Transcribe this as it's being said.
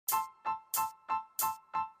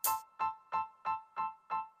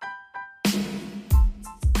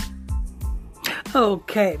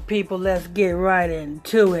Okay, people, let's get right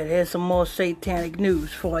into it. Here's some more satanic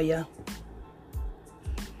news for you.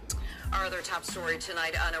 Our other top story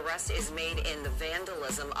tonight, an arrest is made in the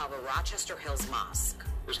vandalism of a Rochester Hills mosque.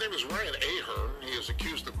 His name is Ryan Ahern. He is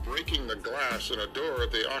accused of breaking the glass in a door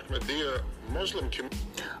at the Ahmadiyya Muslim community.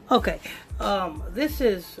 Okay, this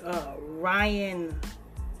is Ryan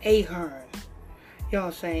Ahern. You know what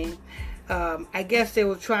I'm saying? I guess they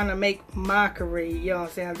were trying to make mockery, you know what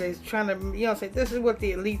I'm saying? They're trying to, you know what I'm saying? This is what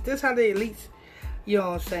the elite, this is how the elites, you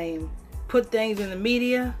know what I'm saying, put things in the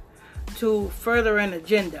media to further an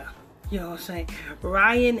agenda. You know what I'm saying?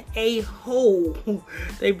 Ryan A-hole.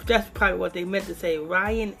 That's probably what they meant to say.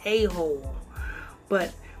 Ryan A-hole.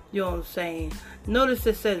 But, you know what I'm saying? Notice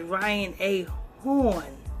it says Ryan A.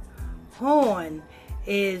 Horn. Horn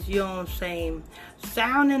is, you know what I'm saying,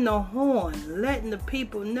 sounding the horn, letting the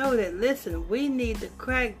people know that, listen, we need to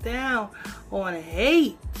crack down on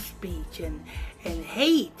hate speech and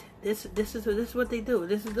hate. This is what they do.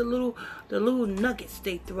 This is the little nuggets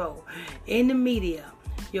they throw in the media.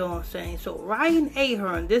 You know what I'm saying? So Ryan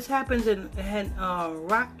Ahern, this happens in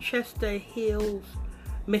Rochester Hills,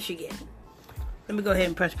 Michigan. Let me go ahead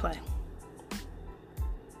and press play.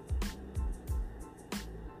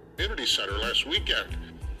 Community Center last weekend.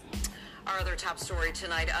 Our other top story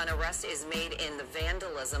tonight, an arrest is made in the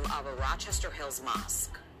vandalism of a Rochester Hills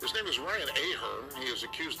mosque. His name is Ryan Ahern. He is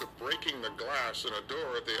accused of breaking the glass in a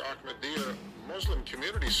door at the Ahmadiyya Muslim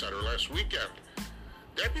Community Center last weekend.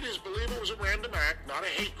 Deputies believe it was a random act, not a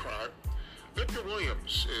hate crime. Victor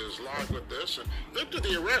Williams is live with this. And Victor,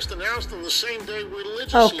 the arrest announced on the same day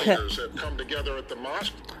religious leaders had come together at the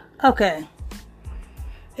mosque. Okay.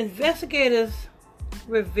 Investigators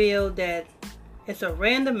revealed that it's a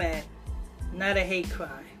random act, not a hate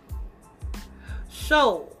crime.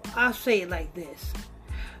 So, I'll say it like this.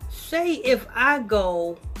 Say if I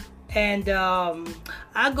go and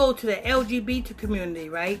I go to the LGBT community,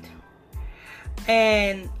 right?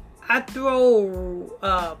 And I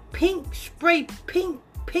throw pink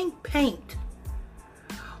paint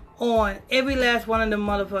on every last one of the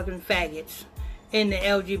motherfucking faggots in the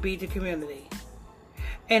LGBT community,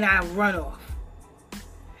 and I run off.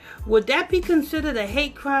 Would that be considered a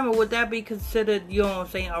hate crime, or would that be considered, you know what I'm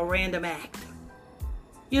saying, a random act?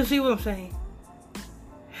 You see what I'm saying?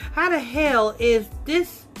 How the hell is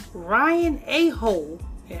this Ryan A-hole,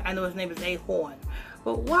 I know his name is A-horn,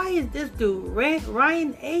 but why is this dude,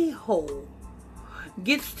 Ryan A-hole,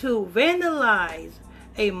 gets to vandalize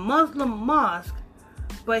a Muslim mosque,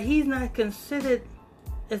 but he's not considered,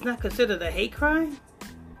 it's not considered a hate crime?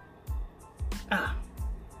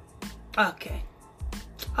 Okay.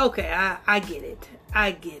 Okay, I get it.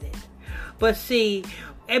 I get it. But see,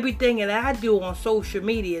 everything that I do on social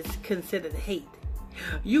media is considered hate.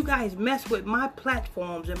 You guys mess with my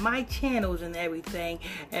platforms and my channels and everything,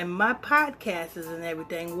 and my podcasts and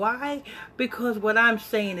everything. Why? Because what I'm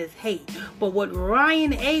saying is hate. But what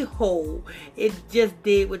Ryan A-hole it just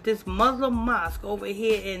did with this Muslim mosque over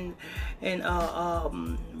here in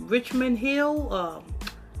Richmond Hill,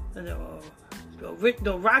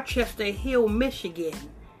 the Rochester Hill, Michigan,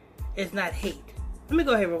 is not hate. Let me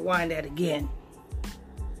go ahead and rewind that again.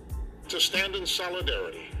 To stand in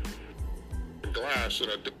solidarity. Glass in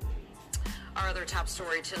a... Our other top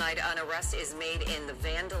story tonight, an arrest is made in the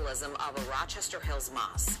vandalism of a Rochester Hills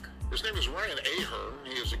mosque. His name is Ryan Ahern.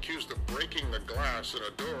 He is accused of breaking the glass in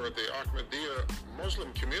a door at the Ahmadiyya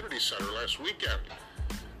Muslim Community Center last weekend.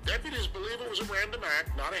 Deputies believe it was a random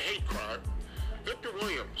act, not a hate crime. Victor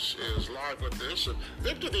Williams is live with this. And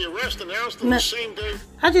Victor, the arrest announced on the same day...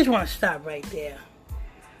 I just want to stop right there.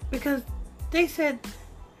 Because they said...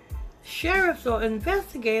 sheriffs or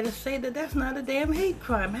investigators say that that's not a damn hate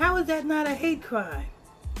crime. How is that not a hate crime?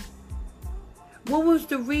 What was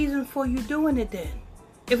the reason for you doing it then?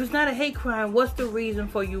 If it's not a hate crime, what's the reason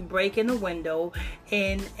for you breaking a window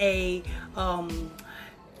in a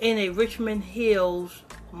Richmond Hills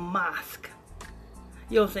mosque?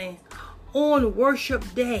 You know what I'm saying? On worship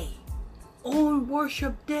day. On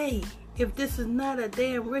worship day. If this is not a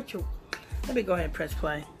damn ritual. Let me go ahead and press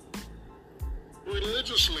play.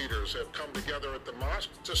 Religious leaders have come together at the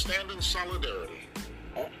mosque to stand in solidarity.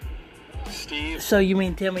 Steve. So you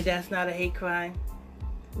mean tell me that's not a hate crime?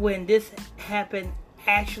 When this happened,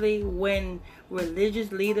 actually, when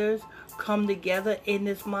religious leaders come together in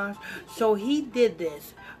this mosque. So he did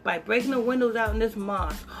this by breaking the windows out in this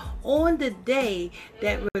mosque on the day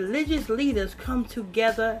that religious leaders come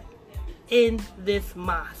together in this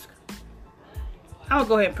mosque. I'll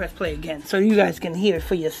go ahead and press play again so you guys can hear it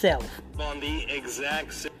for yourself. On the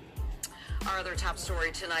exact... Our other top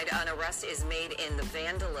story tonight, an arrest is made in the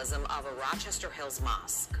vandalism of a Rochester Hills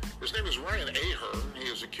mosque. His name is Ryan Ahern. He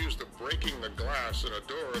is accused of breaking the glass in a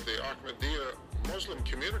door at the Ahmadiyya Muslim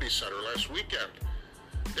Community Center last weekend.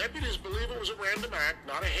 Deputies believe it was a random act,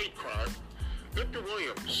 not a hate crime. Victor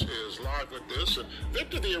Williams is live with this. And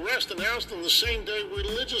Victor, the arrest announced on the same day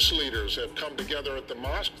religious leaders have come together at the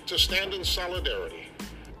mosque to stand in solidarity.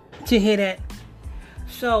 To hear that?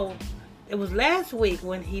 So, it was last week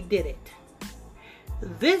when he did it.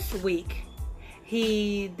 This week,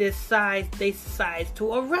 they decide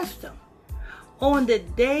to arrest him on the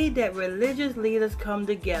day that religious leaders come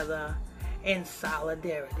together in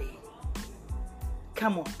solidarity.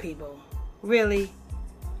 Come on, people. Really?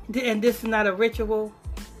 And this is not a ritual?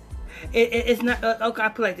 It's not, okay, I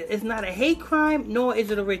put it like this. It's not a hate crime, nor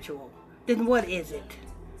is it a ritual. Then what is it?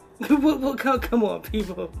 Come on,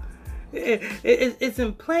 people. It's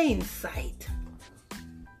in plain sight.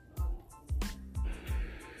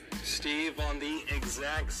 Steve, on the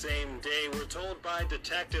exact same day, we're told by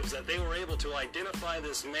detectives that they were able to identify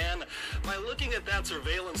this man by looking at that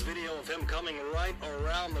surveillance video of him coming right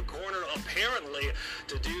around the corner, apparently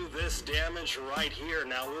to do this damage right here.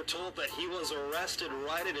 Now, we're told that he was arrested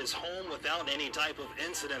right at his home without any type of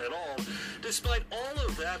incident at all. Despite all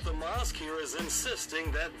of that, the mosque here is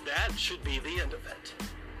insisting that that should be the end of it.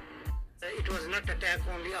 It was not attack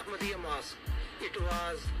on the Ahmadiyya mosque. It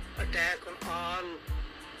was attack on all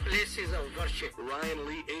places of worship. Ryan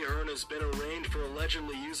Lee Ahern has been arraigned for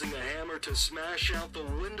allegedly using a hammer to smash out the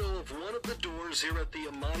window of one of the doors here at the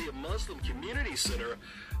Ahmadiyya Muslim Community Center.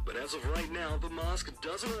 But as of right now, the mosque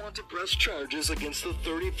doesn't want to press charges against the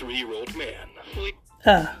 33-year-old man.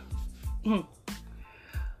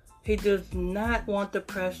 He does not want to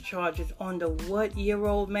press charges on the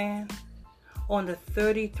what-year-old man? On the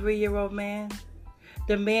 33-year-old man?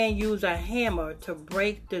 The man used a hammer to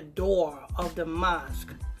break the door of the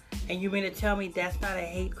mosque. And you mean to tell me that's not a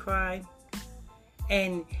hate crime?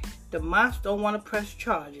 And the mosque don't want to press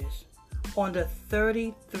charges on the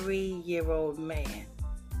 33-year-old man.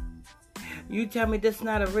 You tell me this is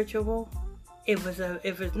not a ritual? If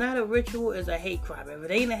it's not a ritual, it's a hate crime. If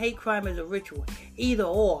it ain't a hate crime, it's a ritual. Either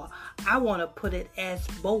or. I want to put it as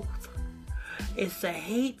both. It's a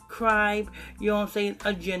hate crime, you know what I'm saying,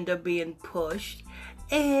 agenda being pushed.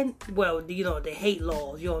 And, well, you know, the hate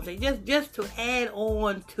laws, you know what I'm saying, just to add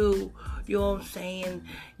on to, you know what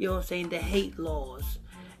I'm saying, the hate laws.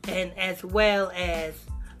 And as well as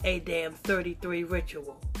a damn 33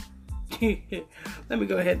 ritual. Let me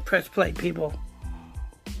go ahead and press play, people.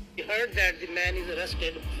 We heard that the man is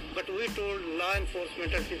arrested, but we told law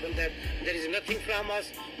enforcement people that there is nothing from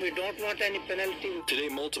us. We don't want any penalty. Today,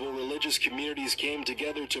 multiple religious communities came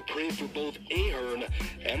together to pray for both Ahern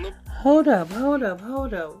and the... Hold up.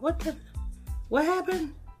 What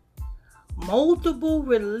happened? Multiple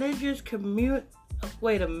religious community...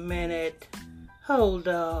 Wait a minute. Hold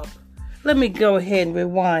up. Let me go ahead and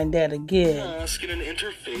rewind that again. Mosque in an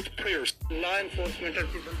interfaith prayer. Law enforcement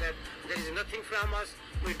people that there is nothing from us.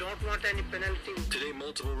 We don't want any penalty. Today,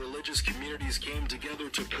 multiple religious communities came together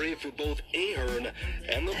to pray for both Ahern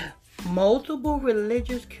and the... Multiple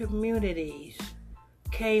religious communities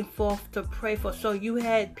came forth to pray for. So you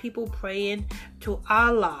had people praying to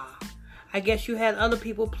Allah. I guess you had other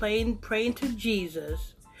people praying to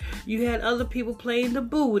Jesus. You had other people praying to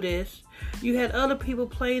Buddhists. You had other people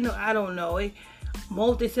praying to, I don't know.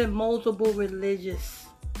 They said multiple religious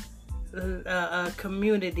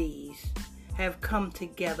communities have come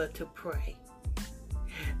together to pray.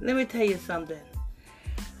 Let me tell you something.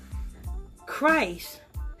 Christ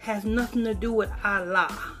has nothing to do with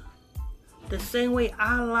Allah. The same way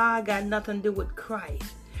Allah got nothing to do with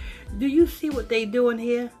Christ. Do you see what they doing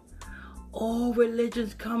here? All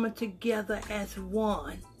religions coming together as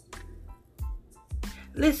one.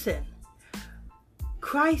 Listen,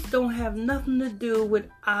 Christ don't have nothing to do with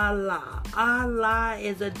Allah. Allah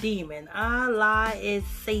is a demon. Allah is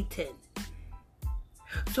Satan.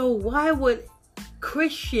 So why would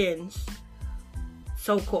Christians,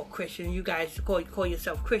 so-called Christians, you guys call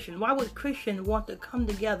yourself Christian, why would Christians want to come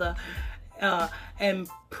together and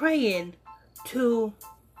praying to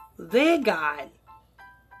their God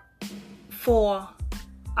for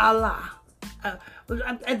Allah?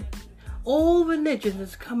 All religions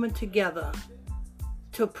is coming together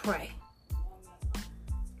to pray.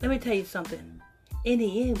 Let me tell you something. In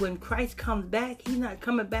the end, when Christ comes back, he's not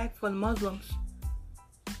coming back for the Muslims.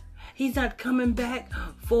 He's not coming back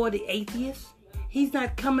for the atheists. He's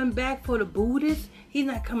not coming back for the Buddhists. He's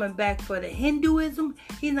not coming back for the Hinduism.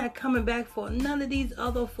 He's not coming back for none of these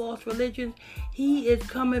other false religions. He is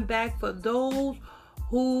coming back for those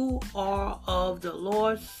who are of the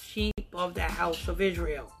Lord's sheep of the house of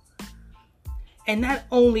Israel. And not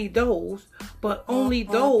only those, but only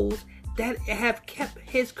those that have kept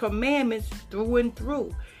his commandments through and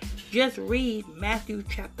through. Just read Matthew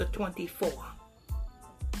chapter 24.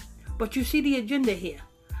 But you see the agenda here.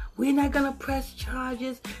 We're not going to press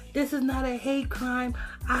charges. This is not a hate crime.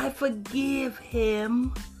 I forgive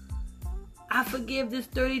him. I forgive this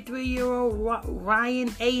 33-year-old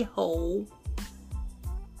Ryan A-hole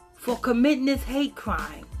for committing this hate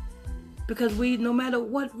crime. Because no matter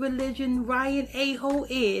what religion Ryan A-hole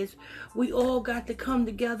is, we all got to come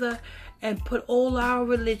together and put all our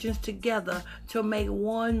religions together to make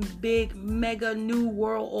one big, mega new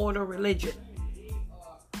world order religion.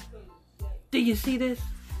 Do you see this?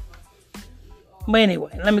 But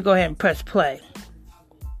anyway, let me go ahead and press play.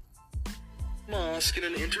 Mosque in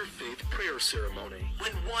an interfaith prayer ceremony.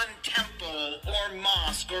 When one temple or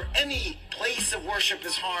mosque or any place of worship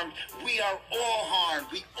is harmed, we are all harmed.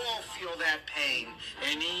 We all feel that pain.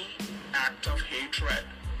 Any act of hatred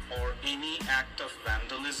or any act of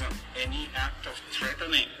vandalism, any act of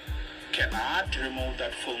threatening cannot remove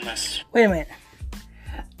that fullness. Wait a minute.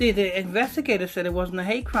 The investigator said it wasn't a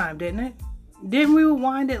hate crime, didn't it? Didn't we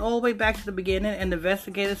rewind it all the way back to the beginning and the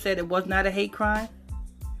investigator said it was not a hate crime?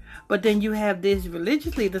 But then you have this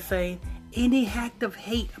religious leader saying, any act of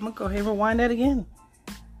hate. I'm going to go ahead and rewind that again.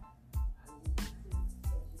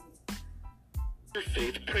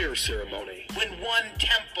 Faith prayer ceremony. When one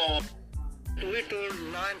temple... We told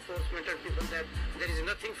law enforcement and people that there is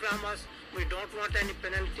nothing from us. We don't want any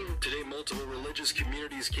penalty. Today, multiple religious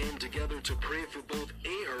communities came together to pray for both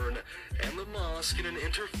Ahern and the mosque in an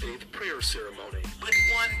interfaith prayer ceremony. When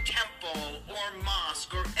one temple or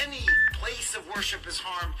mosque or any place of worship is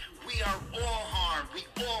harmed, we are all harmed. We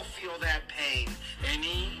all feel that pain.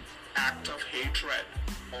 Any act of hatred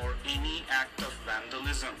or any act of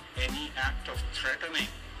vandalism, any act of threatening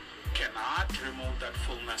cannot remove that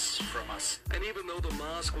fullness from us. And even though the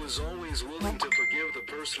mosque was always willing to forgive the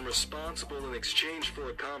person responsible in exchange for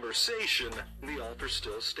a conversation, the offer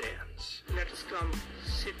still stands. Let us come,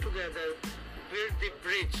 sit together, build the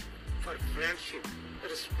bridge for friendship,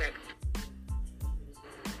 respect.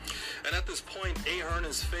 And at this point, Ahern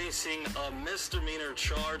is facing a misdemeanor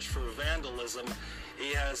charge for vandalism.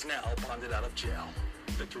 He has now bonded out of jail.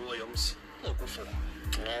 Victor Williams, Local 4.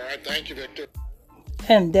 All right, thank you, Victor.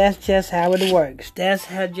 And that's just how it works. That's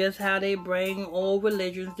just how they bring all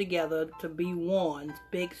religions together to be one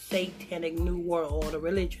big satanic new world order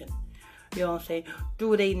religion. You know what I'm saying?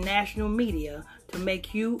 Through their national media to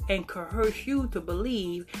make you and coerce you to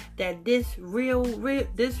believe that this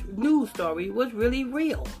this news story was really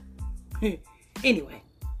real. Anyway,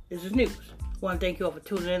 this is news. I want to thank you all for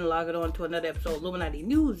tuning in and logging on to another episode of Illuminati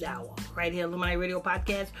News Hour right here on Illuminati Radio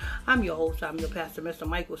Podcast. I'm your host. I'm your pastor, Mr.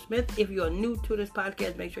 Michael Smith. If you're new to this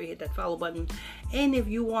podcast, make sure you hit that follow button. And if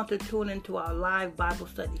you want to tune into our live Bible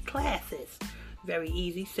study classes, very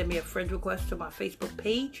easy. Send me a friend request to my Facebook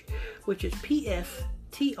page, which is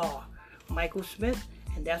PSTR Michael Smith,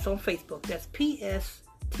 and that's on Facebook. That's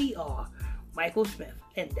PSTR Michael Smith,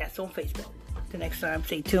 and that's on Facebook. Till next time,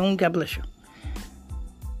 stay tuned. God bless you.